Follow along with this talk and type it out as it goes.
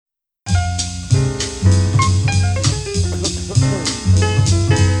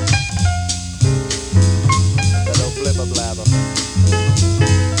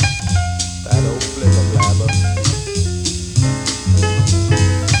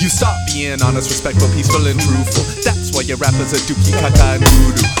Stop being honest, respectful, peaceful, and truthful. That's why your rappers are dookie, kaka, and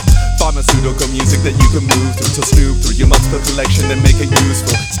voodoo. Pharmaceutical music that you can move through, to snoop through your monster collection and make it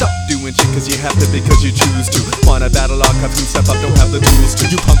useful. Stop doing shit cause you have to because you choose to. Wanna battle archive who step up, don't have the tools to.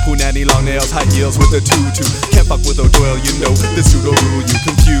 You punk punani, long nails, high heels with a tutu. Can't fuck with O'Doyle, you know this dude'll rule you.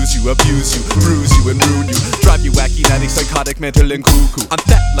 Confuse you, abuse you, bruise you and ruin you. Drive you wacky, natty, psychotic, mental and cuckoo. I'm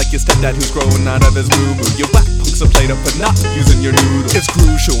fat like your stepdad who's growing out of his moo-moo. You whack punks are played up for not using your noodle. It's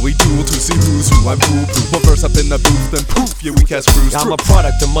crucial, we duel to see who's who. I'm poo-poo, one verse up in the booth, then poof, your weak ass cruise. I'm a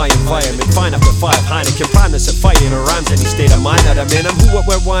product of my environment, fine after 5 Heineken, primeless at fighting or rhymes any state of mind that I'm in. I'm who, what,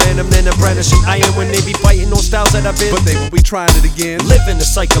 where, why, and I'm then apprenticing iron when they be fighting those styles that I've been. But they won't be trying it again. Living the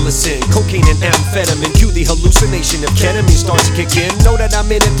cycle of sin, cocaine and amphetamine. Cue the hallucination of ketamine starts to kick in. Know that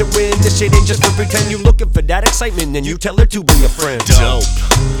I'm in it to win, this shit ain't just for pretend. You looking for that excitement, then you tell her to bring a friend. Dope,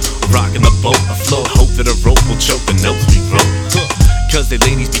 rocking the boat afloat, hope that a rope will choke the notes we wrote. Cause they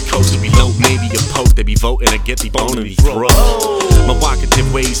ladies be coasting, we low, maybe a poke, they be voting to get the bone in the throat. My walkative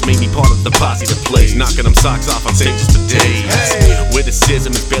ways made me part of the posse that plays, knocking them socks off on stages for days.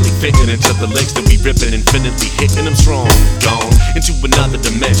 Witticism is barely fitting into the licks that we ripping, infinitely hitting them strong. Gone into another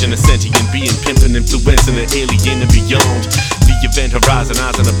dimension, a sentient being, pimping, influencing an alien and beyond. The event horizon,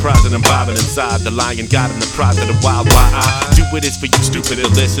 eyes on the prize and I'm bobbing inside. The lion got in the prize of the wild, why I do it is for you stupid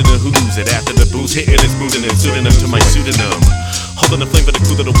listener who lose it after the booze hitting and smoothing and suiting them to my pseudonym. Holding the flame for the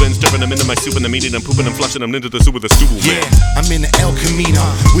crew that'll win, stirring them into my soup and I'm eating them, pooping them, flushing them into the soup with a stool. Yeah, I'm in the El Camino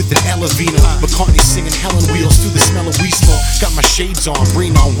with an Elavina. McCartney singing Helen Wheels through the smell of weed smoke. Got my shades on,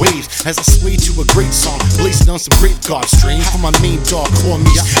 brain on waves as I sway to a great song, blazing on some grape guard strain for my main dog, core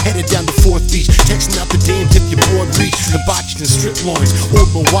meat. Headed down the 4th Beach, texting out the dame, tip your board reach. Hibachi and strip loins, old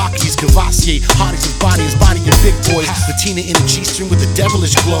Milwaukee's, Cavassier, hotties and body and big boys. Latina in a G-string with a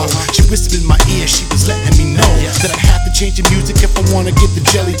devilish glow. She whispered in my ear, she was letting me know that I have to change the music if I wanna get the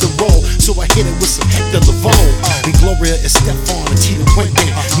jelly to roll. So I hit it with some Hector Lavoe and Gloria Estefan and Tita Puente.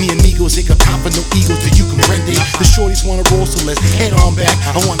 Mi amigos, ain't got time for no egos, do you comprende? The shorties wanna roll, so let's head on back.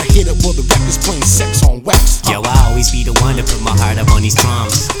 I wanna hit it while the record's playing sex on wax. Yo, I always be the one to put my heart up on these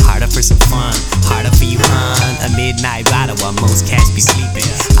drums. Harder for some fun, harder for you, hun. A midnight rider while most cats be sleeping.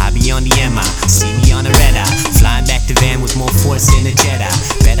 I be on the MI, see me on the red eye, flying back the van with more force than a Jedi.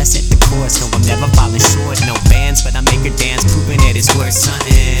 Better set the course, no I'm never falling short. No bands, but I make her dance, proving that it's worth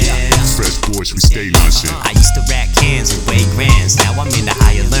something. Fresh boys, we stay lunching. I used to rack cans and weigh grands. Now I'm into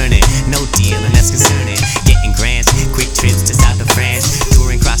higher learning, no deal and that's concerning. Getting grants, quick trips to south of France,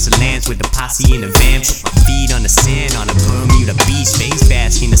 touring across the lands with the posse in the van. Put my feet on the sand on a Bermuda beach, face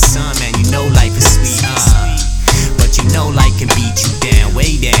basking in the sun, man. You know life is sweet, but you know life can beat you down,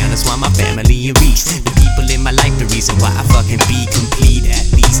 way down. That's why my family in reach. The people in my life, the reason why I fucking be complete. At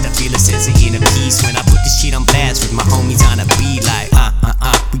least I feel a sense of inner peace when I put this shit on blast with my homies on a beat. Like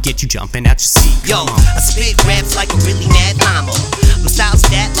we get you jumping out your seat. Yo, I spit raps like a really mad llama. My style's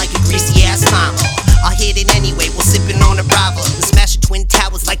fat like a greasy ass mama. I'll hit it anyway, we're sipping on a Bravo and smashing twin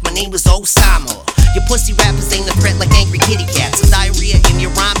towers like my name was Osama. Your pussy rappers ain't a threat like angry kitty cats. Some diarrhea in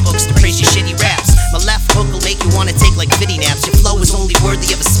your rhyme books to praise your shitty raps. My left hook will make you wanna take like fitty naps. Your flow is only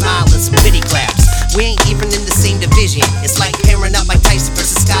worthy of a smile and some pity claps. We ain't even in the same division. It's like pairing up Mike Tyson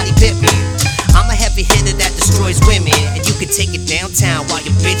versus Scottie Pippen. I'm a heavy hitter that destroys women, and you can take it downtown while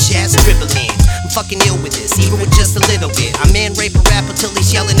your bitch ass dribbling. I'm fucking ill with this, even with just a little bit. I man rape a rapper till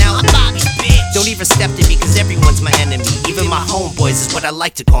he's yelling out, I'm Bobby's bitch. Don't even step to me, cause everyone's my enemy. Even my homeboys is what I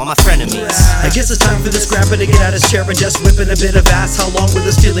like to call my frenemies. I guess it's time for this scrapper to get out his chair and just whipping a bit of ass. How long will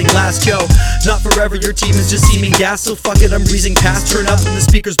this feeling last? Yo, not forever, your team is just seeming gas. So fuck it, I'm breezing past. Turn up when the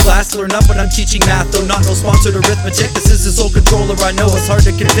speakers blast. Learn up when I'm teaching math, though not no sponsored arithmetic. This is the sole controller, I know it's hard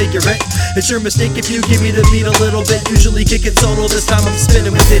to configure it. It's your mistake if you give me the beat a little bit. Usually kick it solo, this time I'm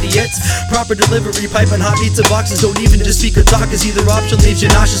spinning with idiots. Proper delivery, pipe and hot pizza boxes. Don't even just speak or talk, cause either option leaves you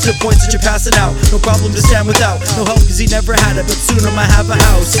nauseous to points that you're passing out. No problem to stand without, no help cause he never had it, but soon I might have a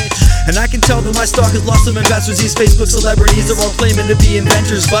house. And I can tell that my stock has lost some investors. These Facebook celebrities are all claiming to be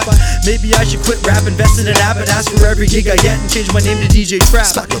inventors, but maybe I should quit rap, invest in an app and ask for every gig I get and change my name to DJ Trap.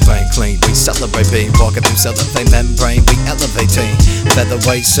 Celebrate clean, we celebrate being walking through cellophane membrane, we elevating.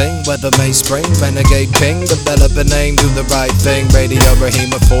 Featherweight sing, weather may spring, renegade king, develop a name, do the right thing. Radio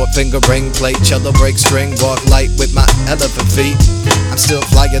behemoth, 4-finger ring, play cello, break string, walk light with my elephant feet. I'm still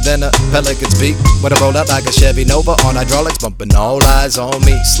flyer than a pelican's beak. When I roll up like a Chevy Nova on hydraulics, bumping all eyes on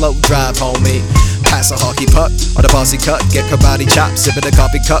me. Slow drive, homie. Pass a hockey puck or the bossy cut. Get karate chop, sipping a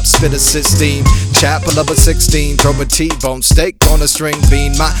coffee cup, spit a 16. Chapel of a 16, throw a T-bone steak on a string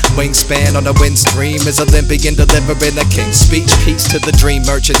bean. My wingspan on the wind stream is Olympian, delivering a king's speech. Peace to the dream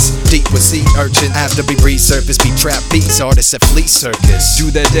merchants, deep with sea urchin. After we resurface, be trap beats, artists at flea circus. Attikus.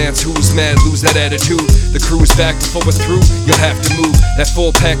 Do that dance, who's mad, lose that attitude. The crew's back before we're through, you'll have to move. That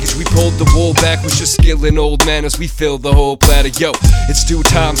full package, we pulled the wool back with your skill and old manners, we filled the whole platter. Yo, it's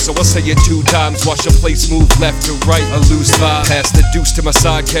 2Times, so I'll say it 2 times. Watch your place move left to right, a loose vibe. Pass the deuce to my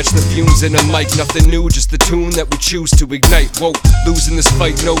side, catch the fumes in a mic. Nothing new, just the tune that we choose to ignite. Whoa, losing this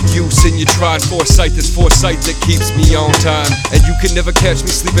fight, no use in your trying. Foresight, this foresight that keeps me on time. And you can never catch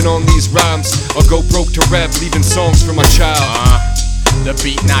me sleeping on these rhymes, or go broke to rap, leaving songs for my child. The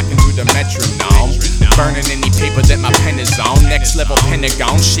beat knocking through the metronome, burning any paper that my pen is on. Next level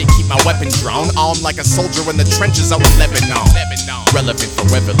Pentagon, shit keep my weapon drawn. Armed like a soldier in the trenches out in Lebanon. Relevant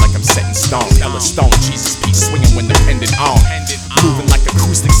forever like I'm set in stone. Ella Stone, Jesus peace, swinging when the pendant on. Moving like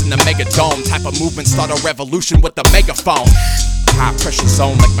acoustics in the megadome. Type of movement start a revolution with the megaphone. High pressure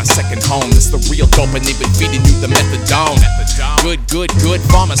zone like my second home. It's the real dope and they've been feeding you the methadone. Good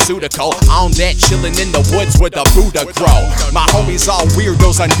pharmaceutical. On that chillin' in the woods where the Buddha grow. My homies all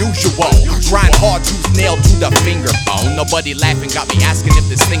weirdos unusual. Grind hard tooth nail to the finger bone. Nobody laughing got me asking if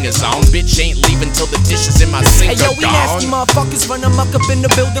this thing is on. Bitch ain't leaving till the dishes in my sink Hey yo, are we gone. nasty motherfuckers run amok up in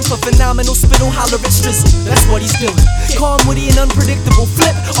the building for phenomenal spittle, holler at Strizzle. That's what he's feeling. Calm, witty, and unpredictable.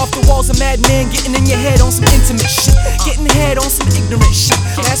 Flip off the walls, a madman getting in your head on some intimate shit. Getting head on some ignorant shit.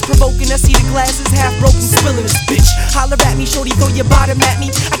 That's provoking. I see the glasses half broken, spilling this bitch. Holler at me, shorty, throw your bottom at me.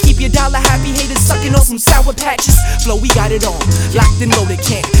 I keep your dollar happy, haters sucking on some sour patches. Flow, we got it on, locked and loaded,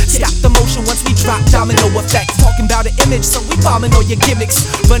 can't stop the motion once we drop domino effect. Talking about an image, so we bombing all your gimmicks.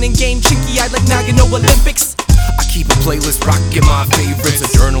 Running game chinky-eyed like Nagano Olympics. I keep a playlist rocking my favorites, a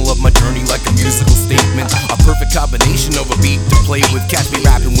journal of my journey like a musical statement. A perfect combination of a beat to play with. Catch me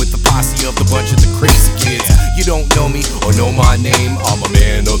rapping with the posse of the bunch of the crazy kids. You don't know me or know my name. I'm a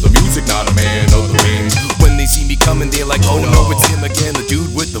man of the music, not a man of the fame. When they see me coming, they're like, oh no, it's him again. The dude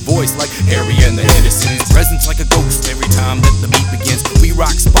with the voice like Harry and the Hendersons. Presence like a ghost every time that the beat begins. We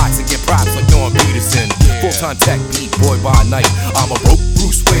rock spots and get props like Norm Peterson. Full-time tech beat boy by night. I'm a broke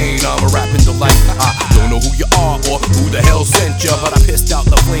Bruce Wayne, I'm a rapping delight. I don't know who you are or who the hell sent ya, but I pissed out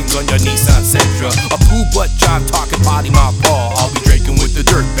the flames on your Nissan Sentra. A poo butt jive talking potty mouth paw. I'll be drinking with the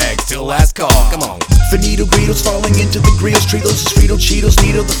dirt bags till last call. Come on. Finito greedles falling into the grills. Trilos is Frito Cheetos.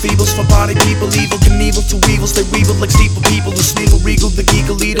 Needle the feebles for body people. Evil Knievel to weevils. They weevil like steeple people who sneakle regal. The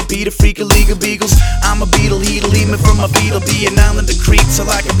geekle leader. Beat a freak a league of beagles. I'm a beetle. He'll leave me from my feet. I'll be an island of creep. So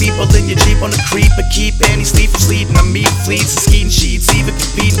like a people in your Jeep on the creep. But keep any sleep from sleeping. I meet fleets and skeeting sheets. Even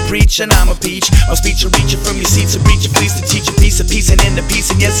compete and preach. And I'm a peach. My speech will reach you from your seats. And reach your fleece to teach a piece of peace. And in the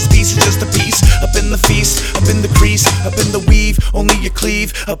piece. And yes, this piece is just a piece. Up in the feast. Up in the crease. Up in the weave. Only you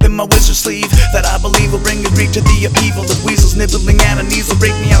cleave. Up in my wizard sleeve. That I believe will bring a grief to the upheaval of weasels nibbling at a knees will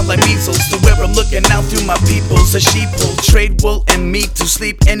break me out like measles. To where I'm looking out through my peoples, a sheep will trade wool and meat to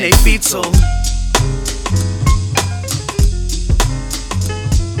sleep in a fetal.